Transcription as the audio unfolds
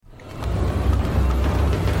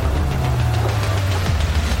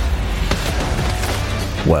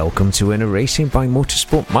Welcome to Inner Racing by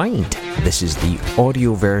Motorsport Mind. This is the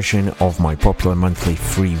audio version of my popular monthly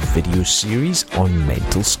free video series on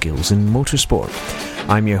mental skills in motorsport.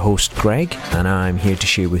 I'm your host Greg, and I'm here to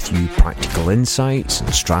share with you practical insights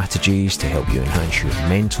and strategies to help you enhance your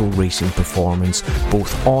mental racing performance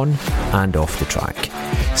both on and off the track.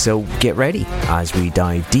 So get ready as we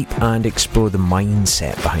dive deep and explore the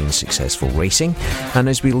mindset behind successful racing, and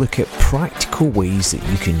as we look at practical ways that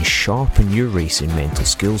you can sharpen your racing mental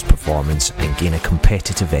skills performance and gain a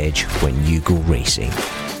competitive edge when you go racing.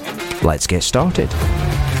 Let's get started.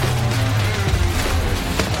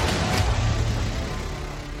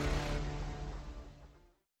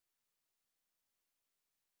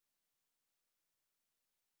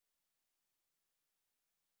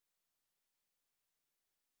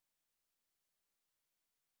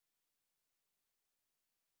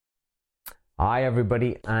 Hi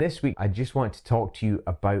everybody, and this week I just want to talk to you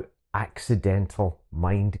about accidental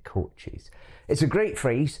mind coaches. It's a great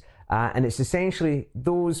phrase, and it's essentially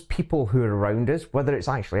those people who are around us, whether it's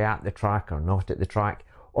actually at the track or not at the track,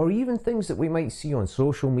 or even things that we might see on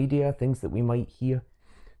social media, things that we might hear,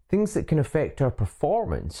 things that can affect our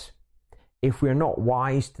performance if we're not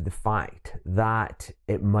wise to the fact that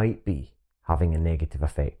it might be having a negative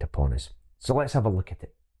effect upon us. So let's have a look at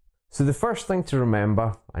it. So the first thing to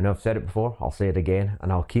remember, I know I've said it before, I'll say it again, and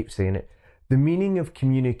I'll keep saying it. The meaning of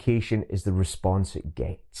communication is the response it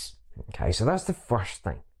gets. Okay, so that's the first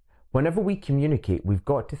thing. Whenever we communicate, we've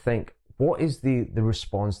got to think, what is the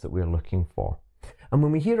response that we're looking for? And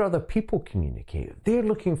when we hear other people communicate, they're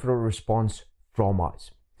looking for a response from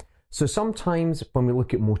us. So sometimes when we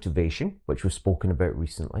look at motivation, which we've spoken about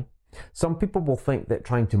recently, some people will think that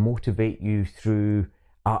trying to motivate you through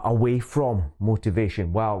away from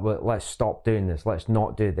motivation. Well, let's stop doing this. Let's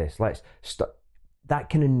not do this. Let's stop.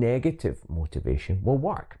 That kind of negative motivation will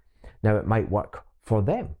work. Now, it might work for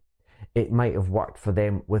them. It might have worked for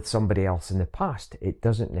them with somebody else in the past. It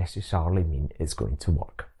doesn't necessarily mean it's going to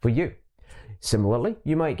work for you. Similarly,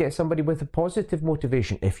 you might get somebody with a positive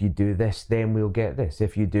motivation. If you do this, then we'll get this.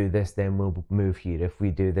 If you do this, then we'll move here. If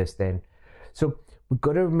we do this, then... So we've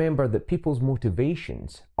got to remember that people's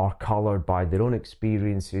motivations are coloured by their own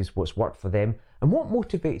experiences, what's worked for them, and what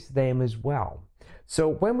motivates them as well. So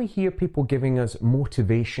when we hear people giving us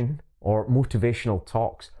motivation or motivational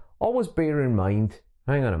talks, always bear in mind,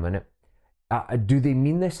 hang on a minute, do they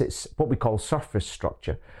mean this? It's what we call surface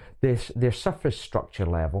structure. Their surface structure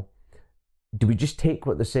level. Do we just take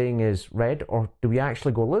what they're saying as read, or do we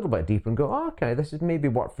actually go a little bit deeper and go, oh, okay, this has maybe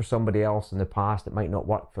worked for somebody else in the past, it might not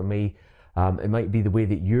work for me. It might be the way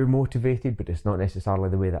that you're motivated, but it's not necessarily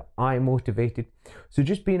the way that I'm motivated. So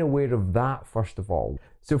just being aware of that first of all.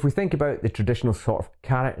 So if we think about the traditional sort of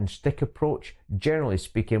carrot and stick approach, generally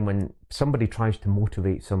speaking, when somebody tries to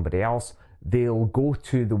motivate somebody else, they'll go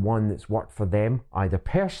to the one that's worked for them, either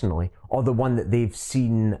personally or the one that they've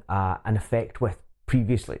seen an effect with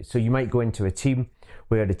previously. So you might go into a team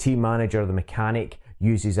where the team manager or the mechanic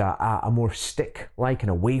uses a more stick-like and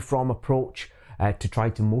away-from approach to try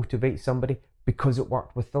to motivate somebody because it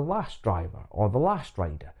worked with the last driver or the last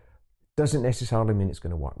rider. Doesn't necessarily mean it's going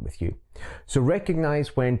to work with you. So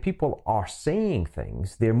recognize when people are saying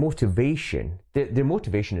things, their motivation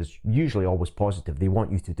is usually always positive. They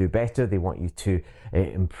want you to do better, they want you to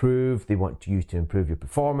improve, they want you to improve your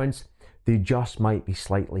performance. They just might be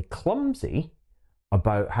slightly clumsy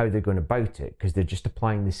about how they're going about it because they're just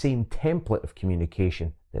applying the same template of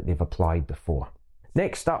communication that they've applied before.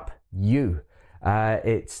 Next up, you.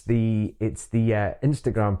 It's the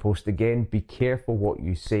Instagram post again. Be careful what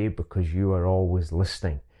you say because you are always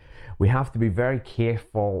listening. We have to be very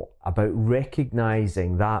careful about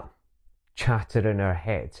recognizing that chatter in our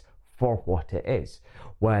heads for what it is,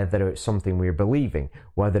 whether it's something we're believing,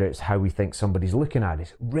 whether it's how we think somebody's looking at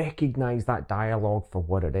us. Recognize that dialogue for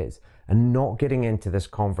what it is and not getting into this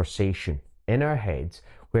conversation in our heads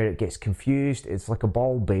where it gets confused. It's like a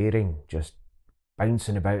ball bearing just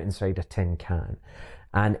bouncing about inside a tin can,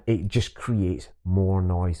 and it just creates more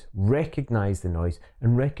noise. Recognize the noise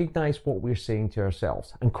and recognize what we're saying to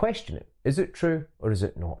ourselves and question it. Is it true or is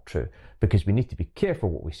it not true? Because we need to be careful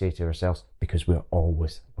what we say to ourselves because we're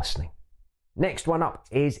always listening. Next one up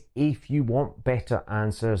is, if you want better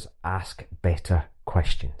answers, ask better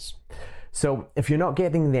questions. So if you're not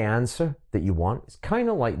getting the answer that you want, it's kind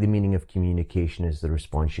of like the meaning of communication is the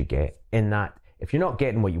response you get, in that if you're not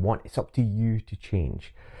getting what you want, it's up to you to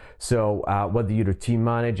change. So whether you're a team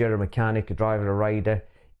manager, a mechanic, a driver, a rider,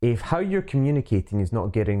 if how you're communicating is not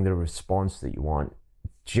getting the response that you want,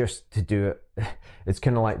 just to do it, it's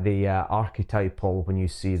kind of like the archetypal when you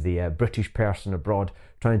see the British person abroad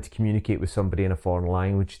trying to communicate with somebody in a foreign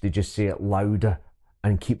language. They just say it louder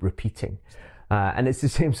and keep repeating. And it's the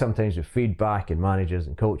same sometimes with feedback and managers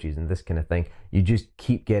and coaches and this kind of thing. You just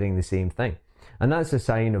keep getting the same thing. And that's a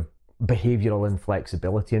sign of behavioural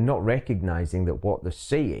inflexibility and not recognising that what they're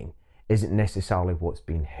saying isn't necessarily what's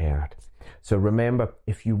being heard. So remember,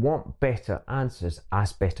 if you want better answers,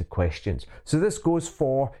 ask better questions. So this goes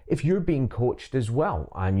for if you're being coached as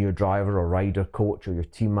well and your driver or rider, coach or your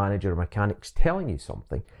team manager or mechanic's telling you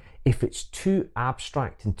something. If it's too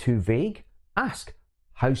abstract and too vague, ask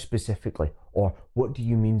how specifically or what do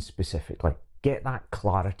you mean specifically? Get that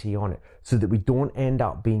clarity on it so that we don't end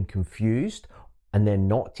up being confused and then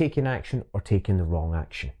not taking action or taking the wrong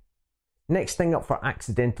action. Next thing up for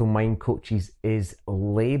accidental mind coaches is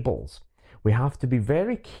labels. We have to be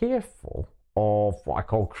very careful of what I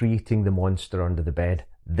call creating the monster under the bed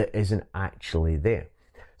that isn't actually there.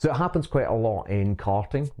 So it happens quite a lot in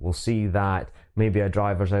karting. We'll see that maybe a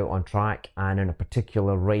driver's out on track and in a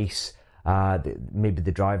particular race, maybe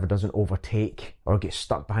the driver doesn't overtake or gets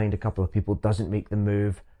stuck behind a couple of people, doesn't make the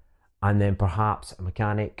move, and then perhaps a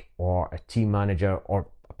mechanic or a team manager or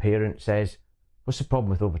a parent says, "What's the problem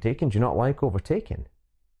with overtaking? Do you not like overtaking?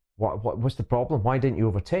 What's the problem? Why didn't you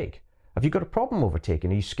overtake? Have you got a problem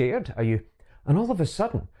overtaking? Are you scared? Are you?" And all of a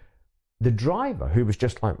sudden, the driver, who was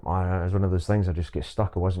just like, "Oh, it's one of those things, I just get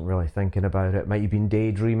stuck, I wasn't really thinking about it, might have been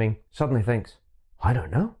daydreaming," suddenly thinks, "I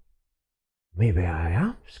don't know. Maybe I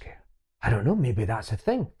am scared. I don't know, maybe that's a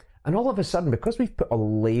thing." And all of a sudden, because we've put a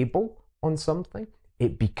label on something,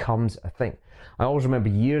 it becomes a thing. I always remember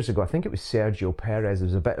years ago, I think it was Sergio Perez, there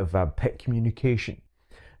was a bit of pit communication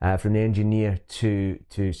from the engineer to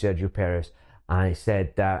Sergio Perez. And he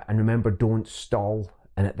said, and remember, don't stall.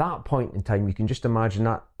 And at that point in time, you can just imagine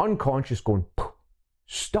that unconscious going,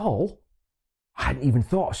 stall? I hadn't even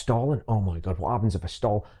thought of stalling. Oh my God, what happens if I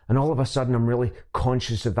stall? And all of a sudden, I'm really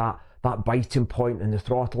conscious of that biting point in the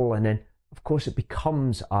throttle. And then, of course, it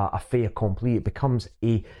becomes a fait accompli. It becomes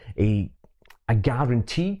a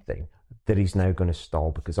guaranteed thing that he's now going to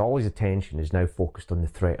stall because all his attention is now focused on the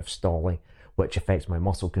threat of stalling, which affects my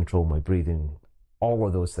muscle control, my breathing, all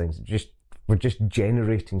of those things. We're just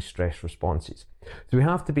generating stress responses. So we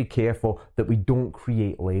have to be careful that we don't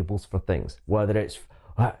create labels for things, whether it's,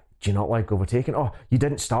 "Do you not like overtaking? Oh, you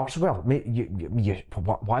didn't start so well.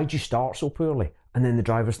 Why did you start so poorly?" And then the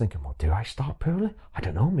driver's thinking, "Well, do I start poorly? I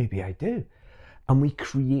don't know, maybe I do." And we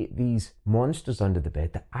create these monsters under the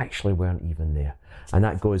bed that actually weren't even there. And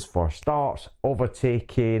that goes for starts,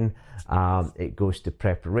 overtaking, it goes to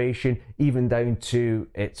preparation, even down to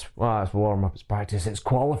it's warm up, it's practice, it's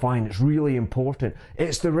qualifying, it's really important,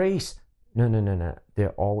 it's the race. No. They're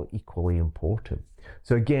all equally important.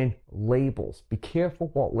 So again, labels. Be careful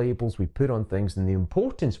what labels we put on things and the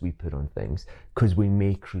importance we put on things, because we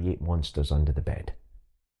may create monsters under the bed.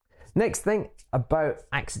 Next thing about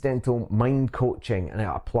accidental mind coaching, and it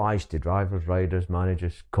applies to drivers, riders,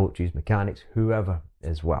 managers, coaches, mechanics, whoever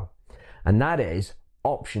as well. And that is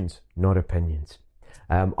options, not opinions.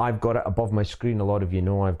 I've got it above my screen. A lot of you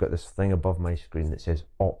know I've got this thing above my screen that says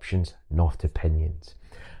options, not opinions.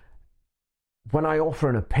 When I offer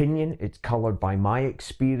an opinion, it's coloured by my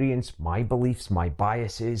experience, my beliefs, my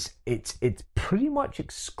biases. It's pretty much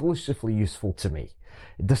exclusively useful to me.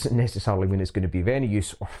 It doesn't necessarily mean it's going to be of any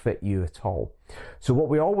use or fit you at all. So what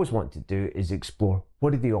we always want to do is explore,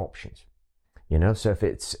 what are the options? So if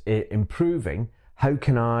it's improving, how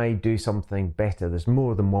can I do something better? There's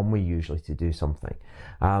more than one way usually to do something.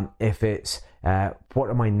 If it's, what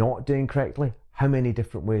am I not doing correctly? How many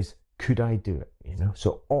different ways could I do it?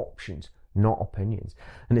 So options, not opinions.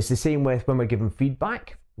 And it's the same with when we're giving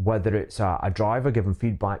feedback, whether it's a driver giving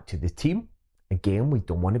feedback to the team. Again, we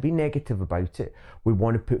don't want to be negative about it. We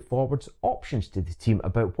want to put forward options to the team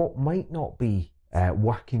about what might not be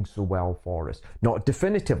working so well for us. Not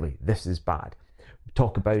definitively, this is bad. We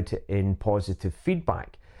talk about it in positive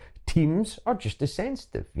feedback. Teams are just as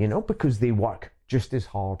sensitive, because they work just as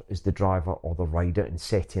hard as the driver or the rider in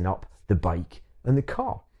setting up the bike and the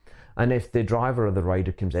car. And if the driver or the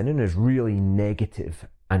rider comes in and is really negative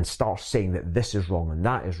and starts saying that this is wrong and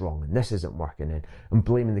that is wrong and this isn't working and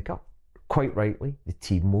blaming the car, quite rightly, the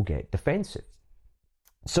team will get defensive.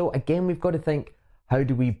 So again, we've got to think, how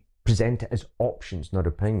do we present it as options, not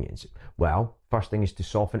opinions? Well, first thing is to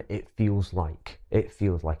soften it feels like.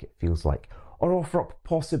 Or offer up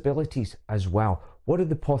possibilities as well. What are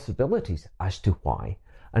the possibilities as to why?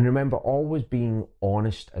 And remember, always being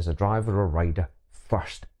honest as a driver or rider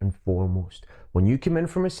first and foremost. When you come in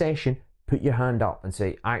from a session, put your hand up and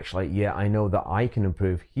say, actually, yeah, I know that I can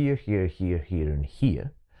improve here, and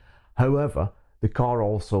here. However, the car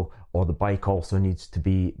also, or the bike also needs to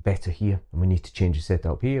be better here, and we need to change the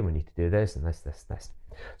setup here, we need to do this and this.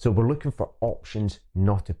 So we're looking for options,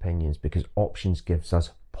 not opinions, because options gives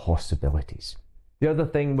us possibilities. The other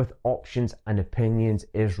thing with options and opinions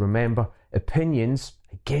is, remember, opinions,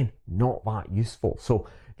 again, not that useful. So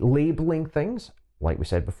labeling things, like we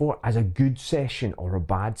said before, as a good session or a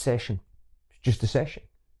bad session, it's just a session.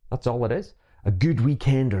 That's all it is. A good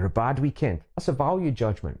weekend or a bad weekend, that's a value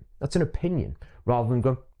judgment. That's an opinion, rather than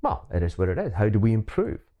going, well, it is what it is. How do we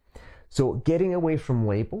improve? So getting away from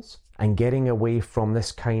labels and getting away from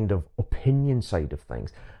this kind of opinion side of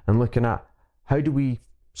things and looking at how do we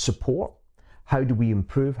support, how do we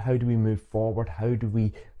improve, how do we move forward, how do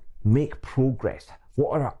we make progress,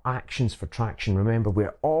 what are our actions for traction? Remember,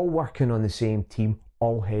 we're all working on the same team,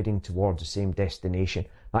 all heading towards the same destination.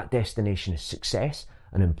 That destination is success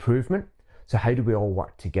and improvement. So how do we all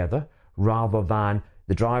work together, rather than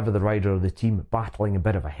the driver, the rider, or the team battling a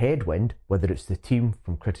bit of a headwind, whether it's the team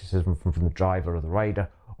from criticism from the driver or the rider,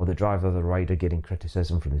 or the driver or the rider getting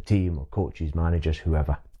criticism from the team or coaches, managers,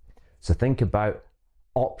 whoever. So think about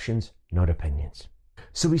options, not opinions.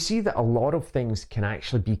 So we see that a lot of things can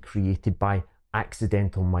actually be created by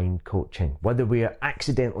accidental mind coaching, whether we are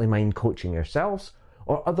accidentally mind coaching ourselves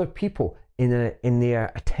or other people in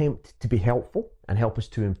their attempt to be helpful and help us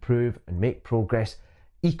to improve and make progress,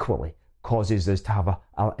 equally causes us to have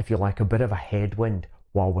if you like, a bit of a headwind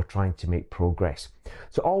while we're trying to make progress.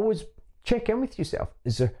 So always check in with yourself.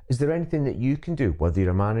 Is there anything that you can do, whether you're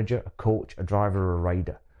a manager, a coach, a driver, or a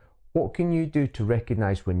rider? What can you do to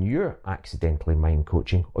recognize when you're accidentally mind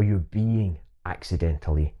coaching or you're being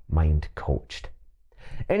accidentally mind coached?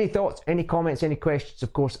 Any thoughts, any comments, any questions?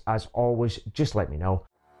 Of course, as always, just let me know.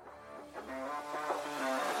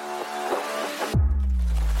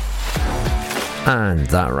 And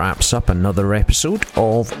that wraps up another episode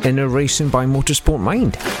of Inner Racing by Motorsport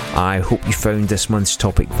Mind. I hope you found this month's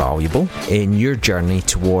topic valuable in your journey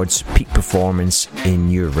towards peak performance in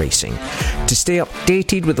your racing. To stay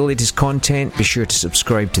updated with the latest content, be sure to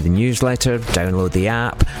subscribe to the newsletter, download the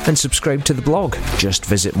app, and subscribe to the blog. Just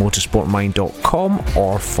visit motorsportmind.com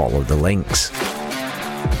or follow the links.